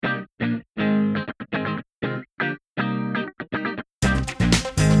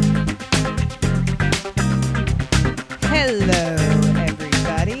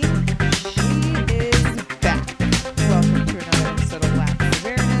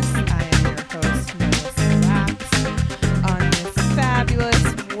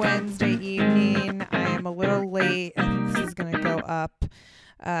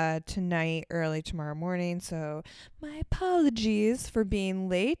tonight, early tomorrow morning. So my apologies for being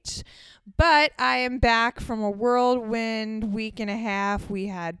late. But I am back from a whirlwind week and a half. We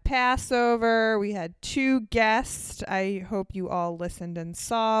had Passover. We had 2 guests. I hope you all listened and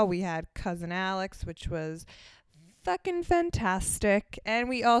saw. We had Cousin Alex, which was fucking fantastic. And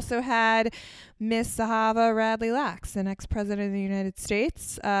we also had Miss Zahava Radley Lax, the next president of the United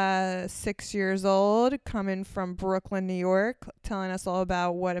States, 6 years old, coming from Brooklyn, New York, telling us all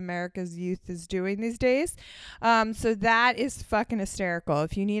about what America's youth is doing these days. So that is fucking hysterical.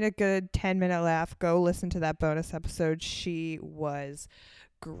 If you need a good 10-minute laugh, go listen to that bonus episode. She was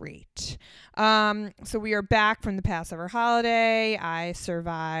great. So we are back from the Passover holiday. I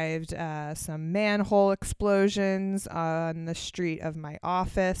survived some manhole explosions on the street of my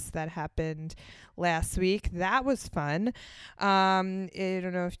office that happened last week. That was fun. I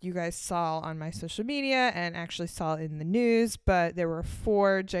don't know if you guys saw on my social media and actually saw it in the news, but there were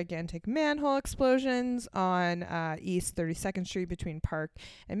 4 gigantic manhole explosions on East 32nd Street between Park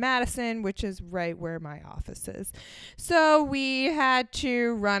and Madison, which is right where my office is. So we had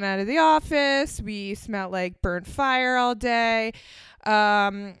to run out of the office. We smelled like burnt fire all day.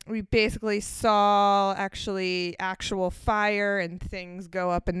 We basically saw actual fire and things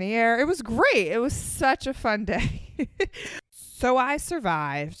go up in the air. It was great. It was such a fun day. So I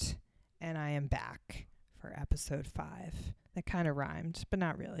survived, and I am back for episode 5. That kind of rhymed, but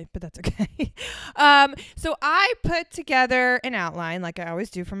not really, but that's okay. So I put together an outline like I always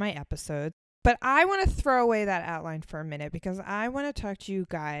do for my episodes. But I want to throw away that outline for a minute because I want to talk to you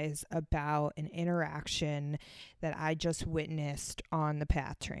guys about an interaction that I just witnessed on the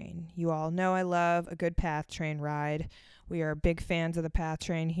PATH train. You all know I love a good PATH train ride. We are big fans of the PATH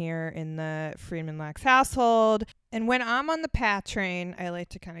train here in the Friedman Lax household. And when I'm on the PATH train, I like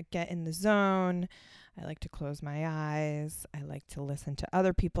to kind of get in the zone. I like to close my eyes. I like to listen to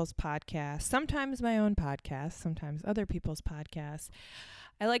other people's podcasts, sometimes my own podcasts, sometimes other people's podcasts.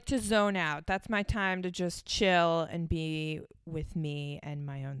 I like to zone out. That's my time to just chill and be with me and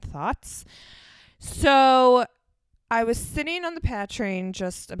my own thoughts. So I was sitting on the PATH train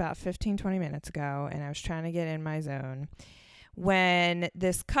just about 15-20 minutes ago, and I was trying to get in my zone when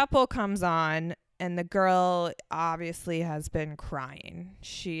this couple comes on, and the girl obviously has been crying.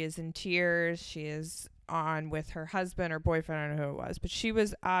 She is in tears. She is on with her husband or boyfriend, I don't know who it was, but she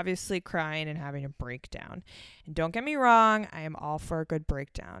was obviously crying and having a breakdown. And don't get me wrong, I am all for a good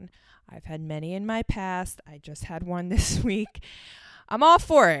breakdown. I've had many in my past. I just had one this week. I'm all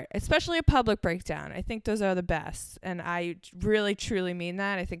for it, especially a public breakdown. I think those are the best. And I really, truly mean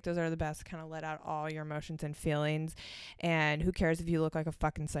that. I think those are the best. Kind of let out all your emotions and feelings. And who cares if you look like a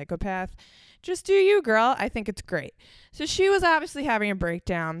fucking psychopath? Just do you, girl. I think it's great. So she was obviously having a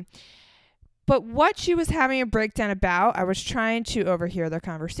breakdown. But what she was having a breakdown about, I was trying to overhear their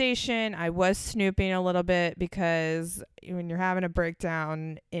conversation. I was snooping a little bit because when you're having a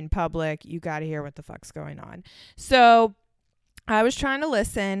breakdown in public, you got to hear what the fuck's going on. So I was trying to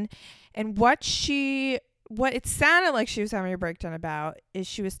listen, and what it sounded like she was having a breakdown about is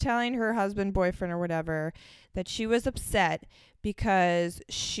she was telling her husband, boyfriend, or whatever that she was upset because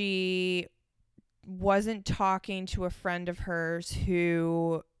she wasn't talking to a friend of hers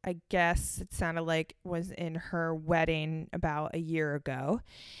who, I guess it sounded like, was in her wedding about a year ago.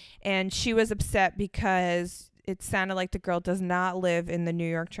 And she was upset because it sounded like the girl does not live in the New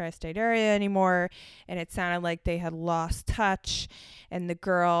York tri-state area anymore. And it sounded like they had lost touch. And the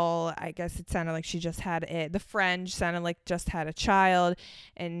girl, I guess it sounded like she just had the friend sounded like just had a child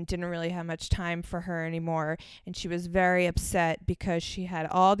and didn't really have much time for her anymore. And she was very upset because she had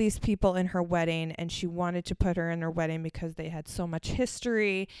all these people in her wedding and she wanted to put her in her wedding because they had so much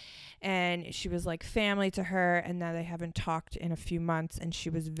history. And she was like family to her. And now they haven't talked in a few months. And she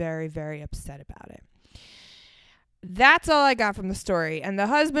was very, very upset about it. That's all I got from the story. And the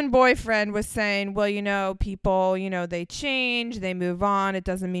husband boyfriend was saying, well, people, they change, they move on. It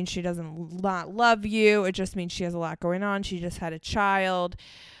doesn't mean she doesn't not love you. It just means she has a lot going on. She just had a child,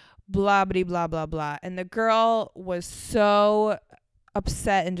 blah, blah, blah, blah, blah. And the girl was so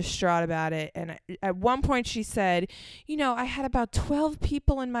upset and distraught about it. And at one point she said, I had about 12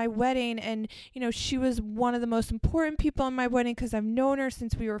 people in my wedding, and she was one of the most important people in my wedding because I've known her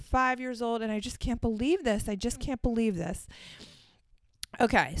since we were 5 years old, and I just can't believe this.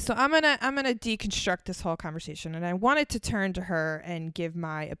 Okay, so I'm gonna deconstruct this whole conversation, and I wanted to turn to her and give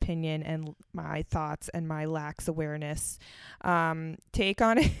my opinion and my thoughts and my lax awareness take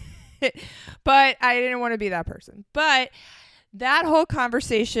on it. But I didn't want to be that person. But that whole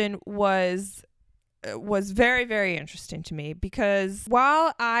conversation was very, very interesting to me because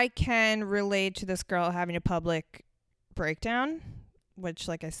while I can relate to this girl having a public breakdown, which,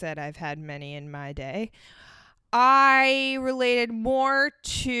 like I said, I've had many in my day, I related more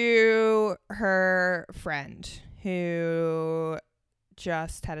to her friend who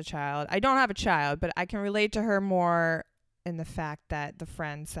just had a child. I don't have a child, but I can relate to her more in the fact that the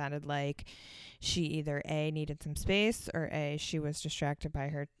friend sounded like she either A, needed some space, or A, she was distracted by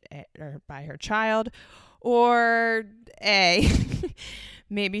her child, or A,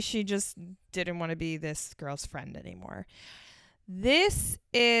 maybe she just didn't want to be this girl's friend anymore. This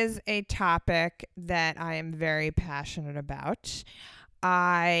is a topic that I am very passionate about.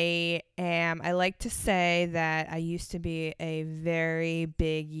 I like to say that I used to be a very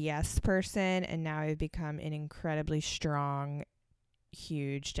big yes person, and now I've become an incredibly strong,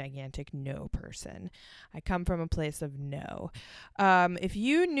 huge, gigantic no person. I come from a place of no. If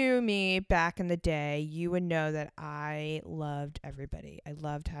you knew me back in the day, you would know that I loved everybody. I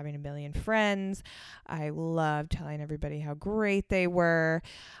loved having a million friends. I loved telling everybody how great they were.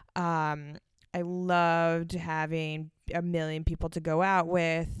 I loved having a million people to go out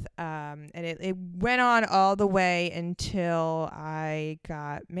with. And it went on all the way until I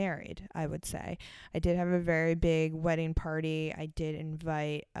got married, I would say. I did have a very big wedding party. I did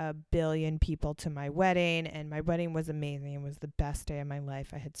invite a billion people to my wedding, and my wedding was amazing. It was the best day of my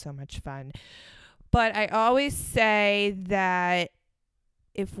life. I had so much fun. But I always say that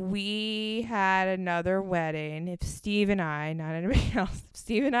if we had another wedding, if Steve and I, not anybody else, if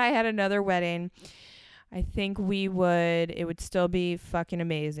Steve and I had another wedding, I think it would still be fucking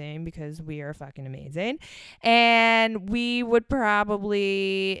amazing because we are fucking amazing. And we would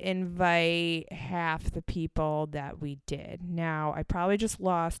probably invite half the people that we did. Now, I probably just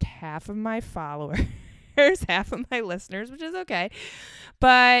lost half of my followers, half of my listeners, which is okay.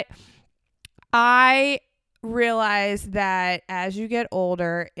 But I realize that as you get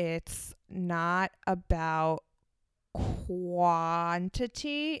older, it's not about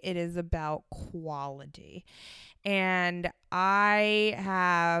quantity, it is about quality. And I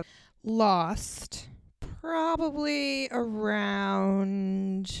have lost probably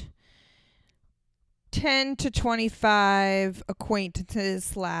around 10 to 25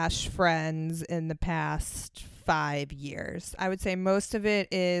 acquaintances / friends in the past 5 years. I would say most of it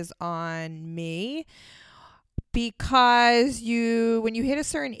is on me, because when you hit a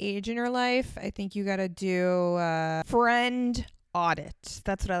certain age in your life, I think you got to do a friend audit.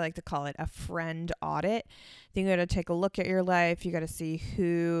 That's what I like to call it, a friend audit. I think you got to take a look at your life. You got to see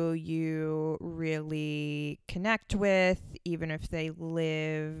who you really connect with, even if they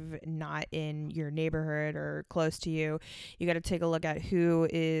live not in your neighborhood or close to you. You got to take a look at who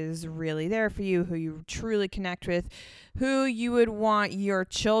is really there for you, who you truly connect with, who you would want your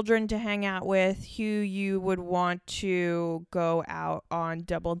children to hang out with, who you would want to go out on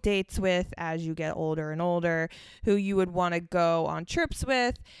double dates with as you get older and older, who you would want to go on trips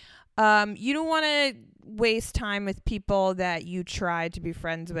with. You don't want to waste time with people that you tried to be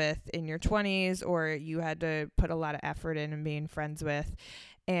friends with in your 20s, or you had to put a lot of effort in being friends with.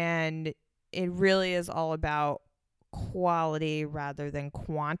 And it really is all about quality rather than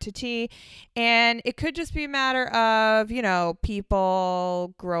quantity. And it could just be a matter of,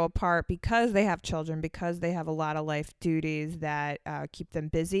 people grow apart because they have children, because they have a lot of life duties that keep them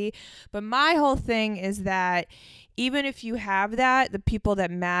busy. But my whole thing is that even if you have that, the people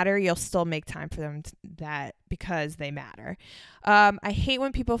that matter, you'll still make time for them because they matter. I hate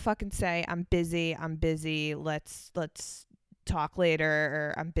when people fucking say, I'm busy, let's talk later,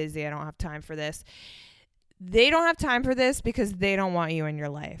 or I'm busy, I don't have time for this. They don't have time for this because they don't want you in your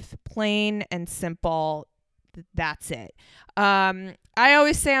life. Plain and simple. That's it. I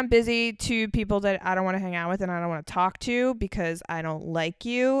always say I'm busy to people that I don't want to hang out with and I don't want to talk to because I don't like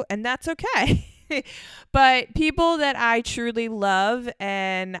you, and that's okay. But people that I truly love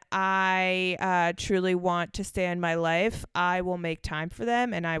and I truly want to stay in my life, I will make time for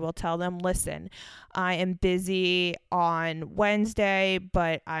them, and I will tell them, listen, I am busy on Wednesday,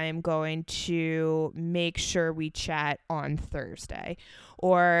 but I am going to make sure we chat on Thursday.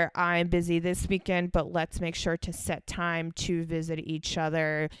 Or I'm busy this weekend, but let's make sure to set time to visit each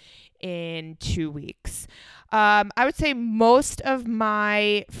other in 2 weeks. I would say most of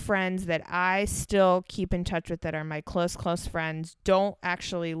my friends that I still keep in touch with that are my close friends don't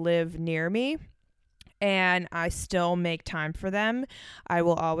actually live near me. and I still make time for them. I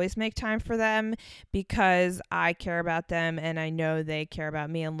will always make time for them because I care about them and I know they care about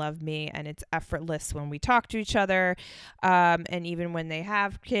me and love me, and it's effortless when we talk to each other. And even when they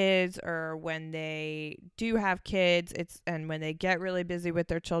have kids or when they do have kids, and when they get really busy with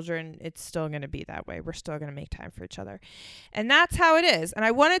their children, it's still going to be that way. We're still going to make time for each other. And that's how it is. And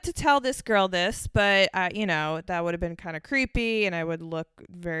I wanted to tell this girl this, but that would have been kind of creepy and I would look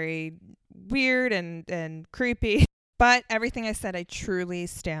very weird and creepy. But everything I said, I truly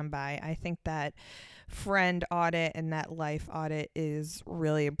stand by. I think that friend audit and that life audit is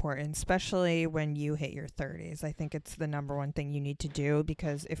really important, especially when you hit your 30s. I think it's the number one thing you need to do,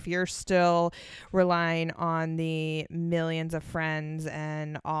 because if you're still relying on the millions of friends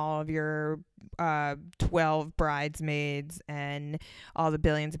and all of your 12 bridesmaids and all the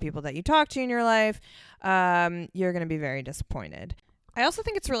billions of people that you talk to in your life, you're going to be very disappointed. I also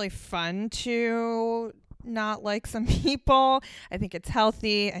think it's really fun to not like some people. I think it's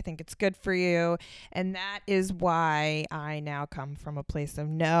healthy. I think it's good for you. And that is why I now come from a place of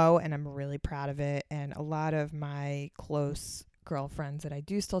no, and I'm really proud of it. And a lot of my close girlfriends that I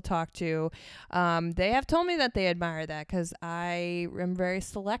do still talk to, they have told me that they admire that, because I am very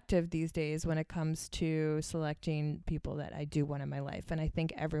selective these days when it comes to selecting people that I do want in my life. And I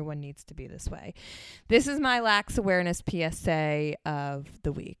think everyone needs to be this way. This is my lax awareness PSA of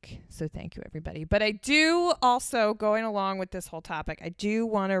the week. So thank you, everybody. But I do also, going along with this whole topic, I do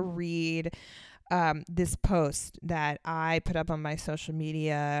want to read this post that I put up on my social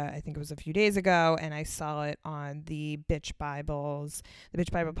media. I think it was a few days ago, and I saw it on the Bitch Bible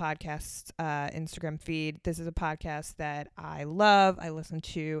podcast Instagram feed. This is a podcast that I love. I listen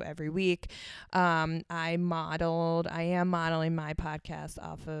to every week. I am modeling my podcast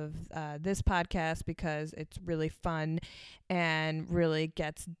off of this podcast because it's really fun and really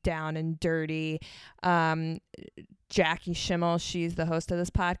gets down and dirty. Jackie Schimmel, she's the host of this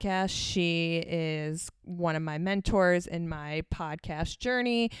podcast. She is one of my mentors in my podcast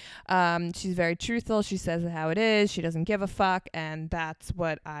journey. She's very truthful. She says it how it is. She doesn't give a fuck. And that's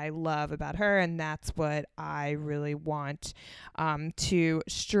what I love about her. And that's what I really want to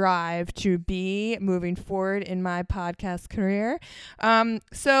strive to be moving forward in my podcast career.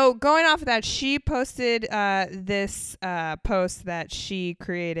 So going off of that, she posted this post that she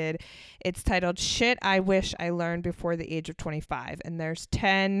created. It's titled "Shit I Wish I Learned Before the Age of 25." And there's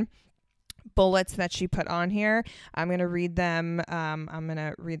 10 bullets that she put on here. I'm going to read them. I'm going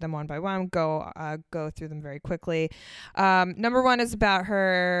to read them one by one, go through them very quickly. Number one is about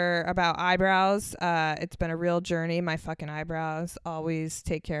eyebrows. It's been a real journey. My fucking eyebrows. Always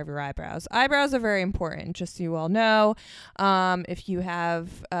take care of your eyebrows. Eyebrows are very important, just so you all know. If you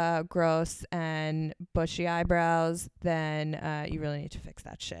have gross and bushy eyebrows, then you really need to fix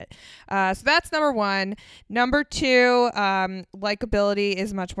that shit. So that's number one. Number two, likability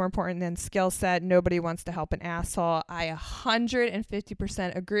is much more important than skill set. Nobody wants to help an asshole. I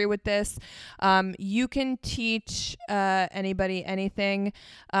 150% agree with this. You can teach anybody anything,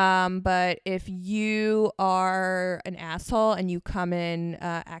 but if you are an asshole and you come in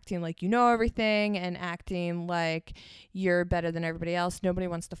acting like you know everything and acting like you're better than everybody else, nobody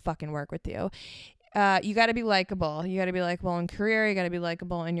wants to fucking work with you. You got to be likable. You got to be likable in career. You got to be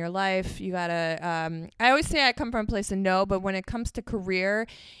likable in your life. You got to, I always say I come from a place of no, but when it comes to career,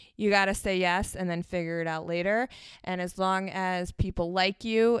 you got to say yes and then figure it out later. And as long as people like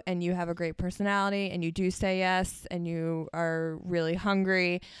you and you have a great personality and you do say yes and you are really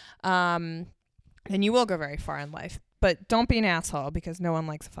hungry, then you will go very far in life. But don't be an asshole, because no one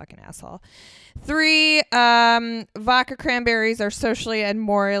likes a fucking asshole. 3, vodka cranberries are socially and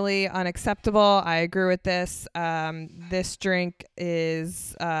morally unacceptable. I agree with this. This drink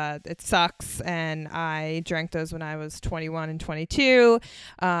is, it sucks. And I drank those when I was 21 and 22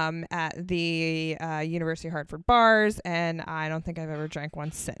 at the University of Hartford bars. And I don't think I've ever drank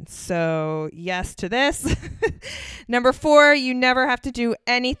one since. So yes to this. Number 4, you never have to do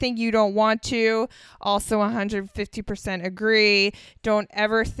anything you don't want to. Also 150% agree. Don't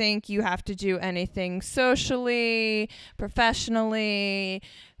ever think you have to do anything socially, professionally,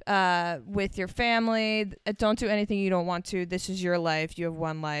 with your family. Don't do anything you don't want to. This is your life. You have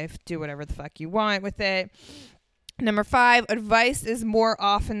one life. Do whatever the fuck you want with it. Number 5, advice is more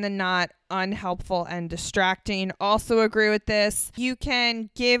often than not unhelpful and distracting. Also agree with this. You can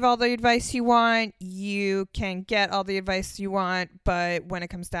give all the advice you want. You can get all the advice you want. But when it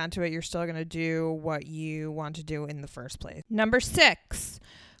comes down to it, you're still going to do what you want to do in the first place. Number 6,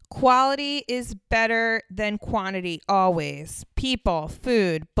 quality is better than quantity always. People,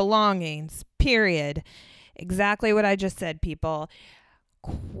 food, belongings, period. Exactly what I just said, people.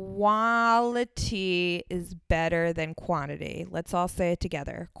 Quality is better than quantity. Let's all say it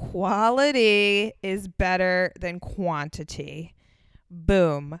together. Quality is better than quantity.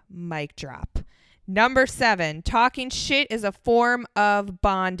 Boom. Mic drop. Number 7, talking shit is a form of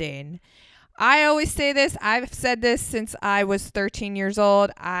bonding. I always say this. I've said this since I was 13 years old.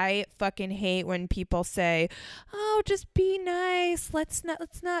 I fucking hate when people say, "Oh, just be nice. Let's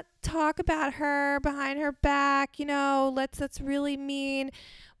not talk about her behind her back. That's really mean."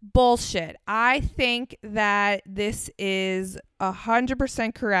 Bullshit. I think that this is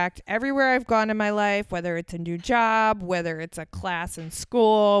 100% correct. Everywhere I've gone in my life, whether it's a new job, whether it's a class in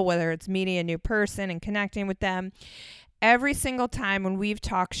school, whether it's meeting a new person and connecting with them, every single time when we've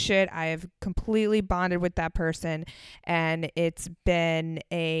talked shit, I have completely bonded with that person, and it's been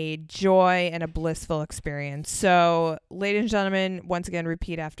a joy and a blissful experience. So, ladies and gentlemen, once again,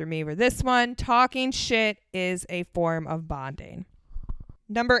 repeat after me for this one. Talking shit is a form of bonding.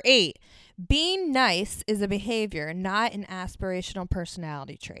 Number 8, being nice is a behavior, not an aspirational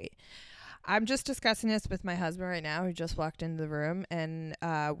personality trait. I'm just discussing this with my husband right now, who just walked into the room, and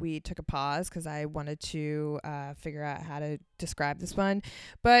we took a pause because I wanted to figure out how to describe this one.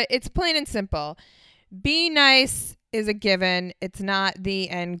 But it's plain and simple. Being nice is a given. It's not the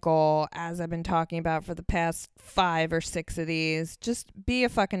end goal, as I've been talking about for the past 5 or 6 of these. Just be a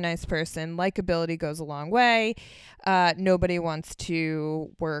fucking nice person. Likability goes a long way. Nobody wants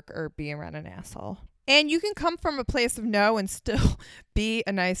to work or be around an asshole. And you can come from a place of no and still be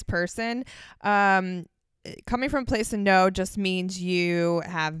a nice person. Coming from a place of no just means you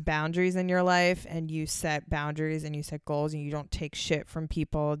have boundaries in your life, and you set boundaries and you set goals, and you don't take shit from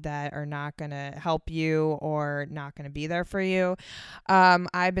people that are not going to help you or not going to be there for you.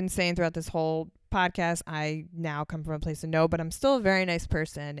 I've been saying throughout this whole podcast, I now come from a place of no, but I'm still a very nice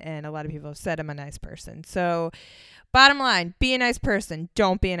person, and a lot of people have said I'm a nice person. So bottom line, be a nice person.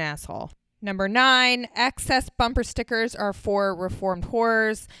 Don't be an asshole. Number 9, excess bumper stickers are for reformed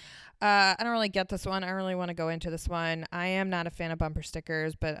whores. I don't really get this one. I don't really want to go into this one. I am not a fan of bumper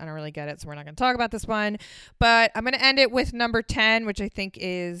stickers, but I don't really get it, so we're not going to talk about this one. But I'm going to end it with number 10, which I think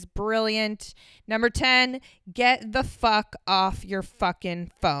is brilliant. Number 10, get the fuck off your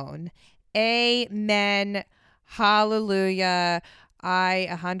fucking phone. Amen. Hallelujah. I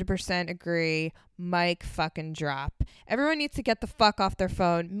 100% agree. Mic fucking drop. Everyone needs to get the fuck off their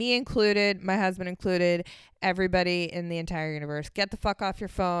phone. Me included, my husband included, everybody in the entire universe. Get the fuck off your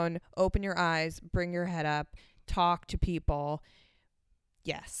phone. Open your eyes. Bring your head up. Talk to people.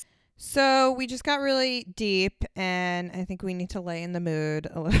 Yes. So we just got really deep, and I think we need to lay in the mood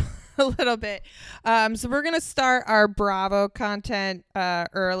a little bit. So we're going to start our Bravo content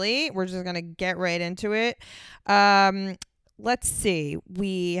early. We're just going to get right into it. Let's see.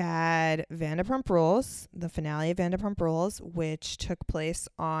 We had Vanderpump Rules, the finale of Vanderpump Rules, which took place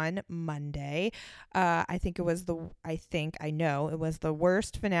on Monday. I know it was the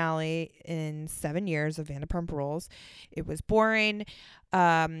worst finale in 7 years of Vanderpump Rules. It was boring.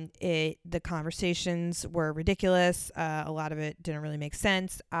 The conversations were ridiculous. A lot of it didn't really make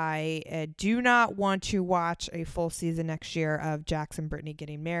sense. I do not want to watch a full season next year of Jax and Brittany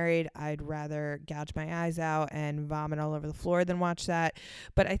getting married. I'd rather gouge my eyes out and vomit all over the floor than watch that.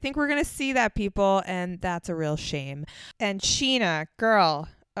 But I think we're going to see that, people, and that's a real shame. And Sheena, girl,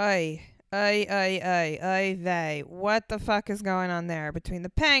 they. What the fuck is going on there between the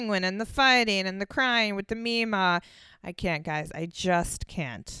penguin and the fighting and the crying with the Mima? I can't, guys. I just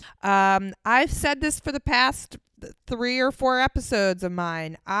can't. I've said this for the past 3 or 4 episodes of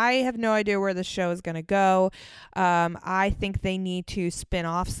mine. I have no idea where the show is going to go. I think they need to spin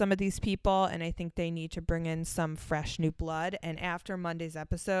off some of these people, and I think they need to bring in some fresh new blood. And after Monday's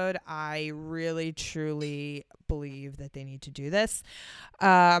episode, I really, truly believe that they need to do this.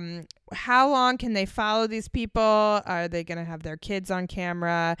 How long can they follow these people? Are they going to have their kids on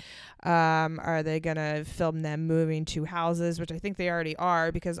camera? Are they going to film them moving to houses, which I think they already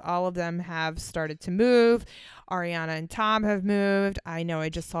are, because all of them have started to move. Ariana and Tom have moved. I know I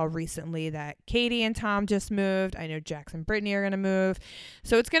just saw recently that Katie and Tom just moved. I know Jax and Brittany are going to move.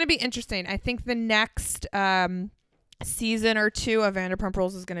 So it's going to be interesting. I think the next season or 2 of Vanderpump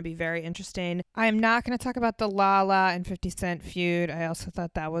Rules is going to be very interesting. I'm not going to talk about the Lala and 50 Cent feud. I also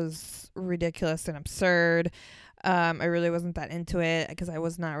thought that was ridiculous and absurd. I really wasn't that into it because I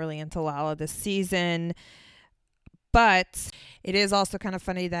was not really into Lala this season. But it is also kind of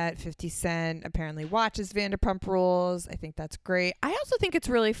funny that 50 Cent apparently watches Vanderpump Rules. I think that's great. I also think it's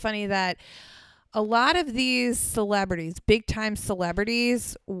really funny that a lot of these celebrities, big time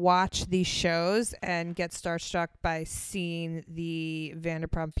celebrities, watch these shows and get starstruck by seeing the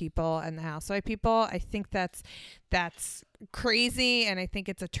Vanderpump people and the Housewife people. I think that's crazy, and I think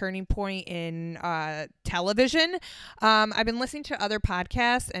it's a turning point in television. I've been listening to other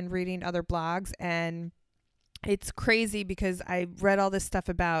podcasts and reading other blogs, and it's crazy because I read all this stuff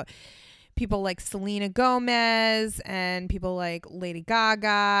about people like Selena Gomez and people like Lady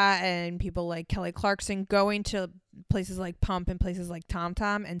Gaga and people like Kelly Clarkson going to places like Pump and places like Tom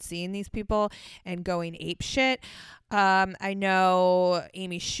Tom and seeing these people and going ape shit. I know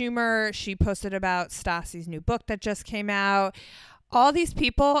Amy Schumer, she posted about Stassi's new book that just came out. All these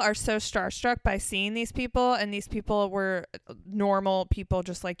people are so starstruck by seeing these people, and these people were normal people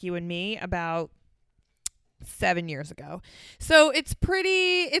just like you and me about 7 years ago. So it's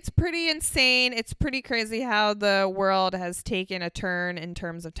pretty insane. It's pretty crazy how the world has taken a turn in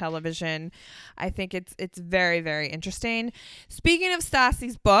terms of television. I think it's very, very interesting. Speaking of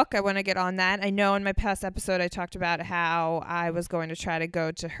Stassi's book, I want to get on that. I know in my past episode I talked about how I was going to try to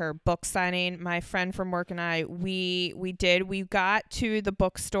go to her book signing. My friend from work and I, we got to the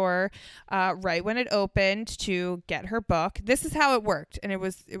bookstore right when it opened to get her book. This is how it worked, and it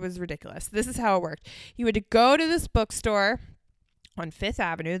was ridiculous. This is how it worked. You had to go to this bookstore on 5th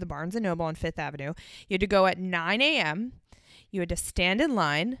Avenue, the Barnes & Noble on 5th Avenue. You had to go at 9 a.m. You had to stand in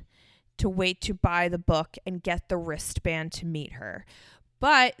line to wait to buy the book and get the wristband to meet her.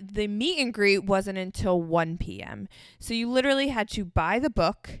 But the meet and greet wasn't until 1 p.m. So you literally had to buy the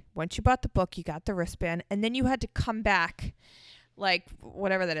book. Once you bought the book, you got the wristband, and then you had to come back like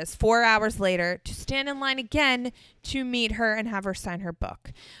whatever that is, 4 hours later to stand in line again to meet her and have her sign her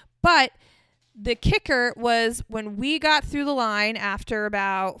book. But the kicker was when we got through the line after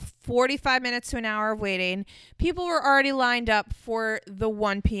about 45 minutes to an hour of waiting, people were already lined up for the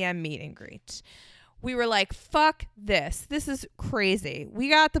 1 p.m. meet and greet. We were like, fuck this. This is crazy. We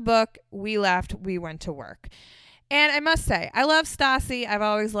got the book. We left. We went to work. And I must say, I love Stassi. I've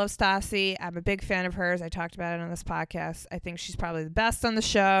always loved Stassi. I'm a big fan of hers. I talked about it on this podcast. I think she's probably the best on the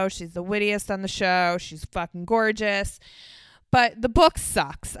show. She's the wittiest on the show. She's fucking gorgeous. But the book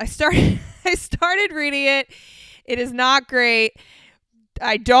sucks. I started reading it. It is not great.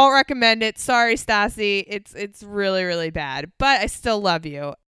 I don't recommend it. Sorry, Stassi. It's really, really bad. But I still love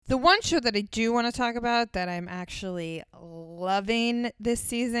you. The one show that I do want to talk about that I'm actually loving this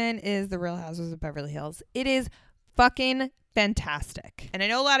season is The Real Housewives of Beverly Hills. It is fucking fantastic. And I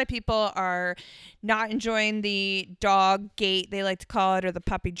know a lot of people are not enjoying the dog gate, they like to call it, or the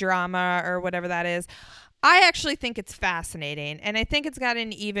puppy drama or whatever that is. I actually think it's fascinating, and I think it's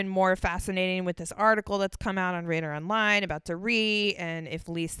gotten even more fascinating with this article that's come out on Radar Online about Dorit and if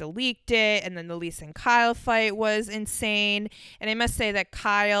Lisa leaked it, and then the Lisa and Kyle fight was insane. And I must say that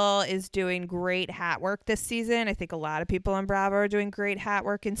Kyle is doing great hat work this season. I think a lot of people on Bravo are doing great hat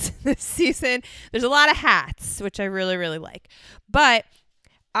work in this season. There's a lot of hats, which I really, really like. But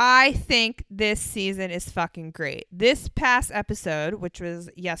I think this season is fucking great. This past episode, which was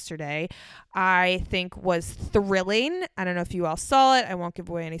yesterday, I think was thrilling. I don't know if you all saw it. I won't give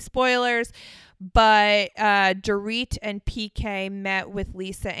away any spoilers. But Dorit and PK met with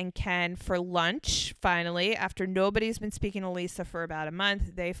Lisa and Ken for lunch, finally. After nobody's been speaking to Lisa for about a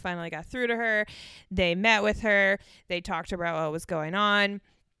month, they finally got through to her. They met with her. They talked about what was going on.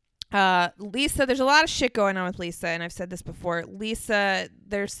 Lisa, there's a lot of shit going on with Lisa, and I've said this before. Lisa,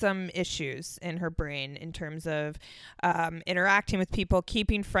 there's some issues in her brain in terms of interacting with people,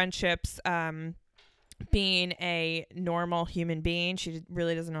 keeping friendships, being a normal human being. She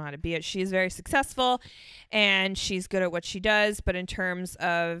really doesn't know how to be it. She's very successful and she's good at what she does, but in terms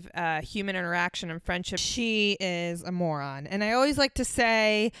of human interaction and friendship, she is a moron. And I always like to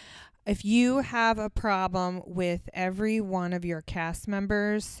say, if you have a problem with every one of your cast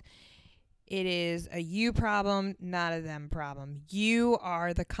members, it is a you problem, not a them problem. You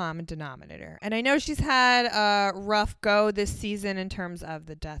are the common denominator. And I know she's had a rough go this season in terms of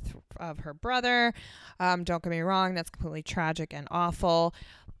the death of her brother. Don't get me wrong, that's completely tragic and awful.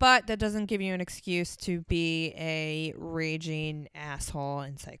 But that doesn't give you an excuse to be a raging asshole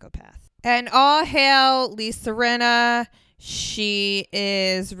and psychopath. And all hail Lisa Rinna. She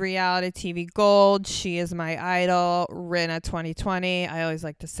is reality TV gold. She is my idol. Rinna 2020. I always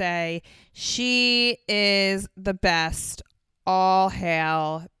like to say she is the best. All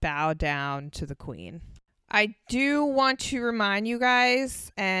hail, bow down to the queen. I do want to remind you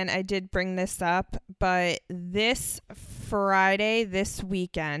guys, and I did bring this up, but this Friday, this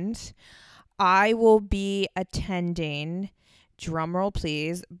weekend, I will be attending, drumroll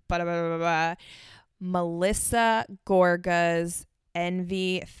please, Melissa Gorga's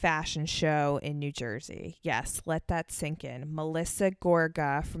Envy fashion show in New Jersey. Yes, let that sink in. Melissa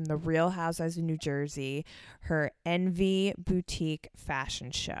Gorga from the Real Housewives of New Jersey, her Envy boutique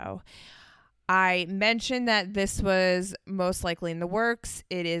fashion show. I mentioned that this was most likely in the works.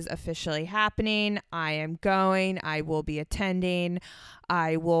 It is officially happening. I am going. I will be attending.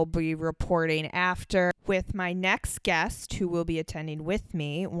 I will be reporting after with my next guest who will be attending with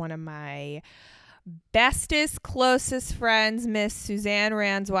me, one of my bestest, closest friends, Miss Suzanne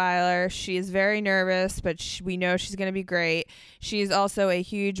Ransweiler. She is very nervous, but we know she's going to be great. She's also a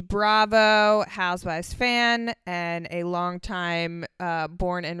huge Bravo Housewives fan and a longtime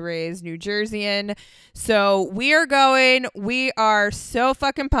born and raised New Jerseyan. So we are going. We are so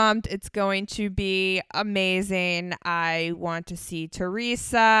fucking pumped. It's going to be amazing. I want to see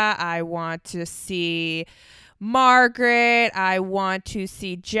Teresa. I want to see Margaret. I want to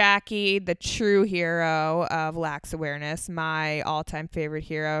see Jackie, the true hero of Lax Awareness, my all-time favorite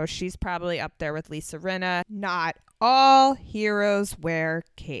hero. She's probably up there with Lisa Rinna. Not all heroes wear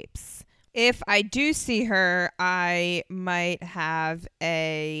capes. If I do see her, I might have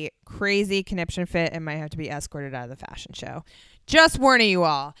a crazy conniption fit and might have to be escorted out of the fashion show. Just warning you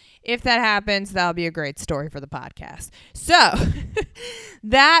all, if that happens, that'll be a great story for the podcast. So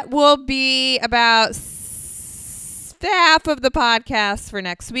that will be about half of the podcast for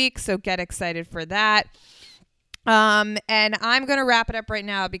next week, so get excited for that. And I'm going to wrap it up right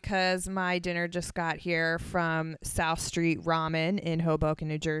now because my dinner just got here from South Street Ramen in Hoboken,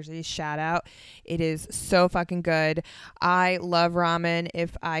 New Jersey. Shout out. It is so fucking good. I love ramen.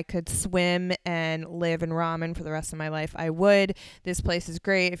 If I could swim and live in ramen for the rest of my life, I would. This place is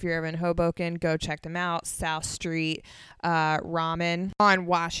great. If you're ever in Hoboken, go check them out. South Street Ramen on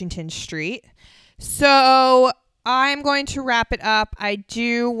Washington Street. So I'm going to wrap it up. I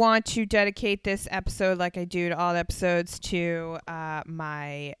do want to dedicate this episode, like I do to all the episodes, to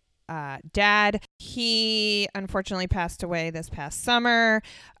my dad. He unfortunately passed away this past summer.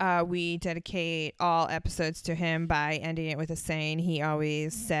 We dedicate all episodes to him by ending it with a saying he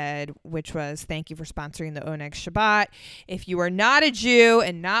always said, which was, "Thank you for sponsoring the Oneg Shabbat." If you are not a Jew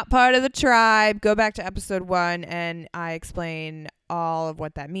and not part of the tribe, go back to episode 1 and I explain all of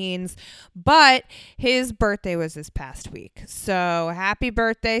what that means. But his birthday was this past week. So happy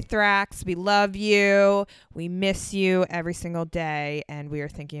birthday, Thrax. We love you. We miss you every single day. And we are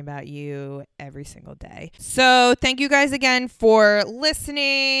thinking about you every single day. So thank you guys again for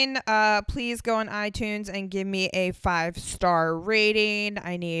listening. Please go on iTunes and give me a 5-star rating.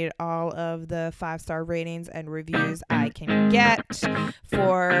 I need all of the 5-star ratings and reviews I can get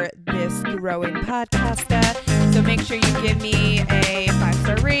for this growing podcast. So make sure you give me a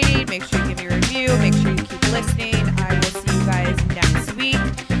 5-star rating. Make sure you give me a review. Make sure you keep listening. I will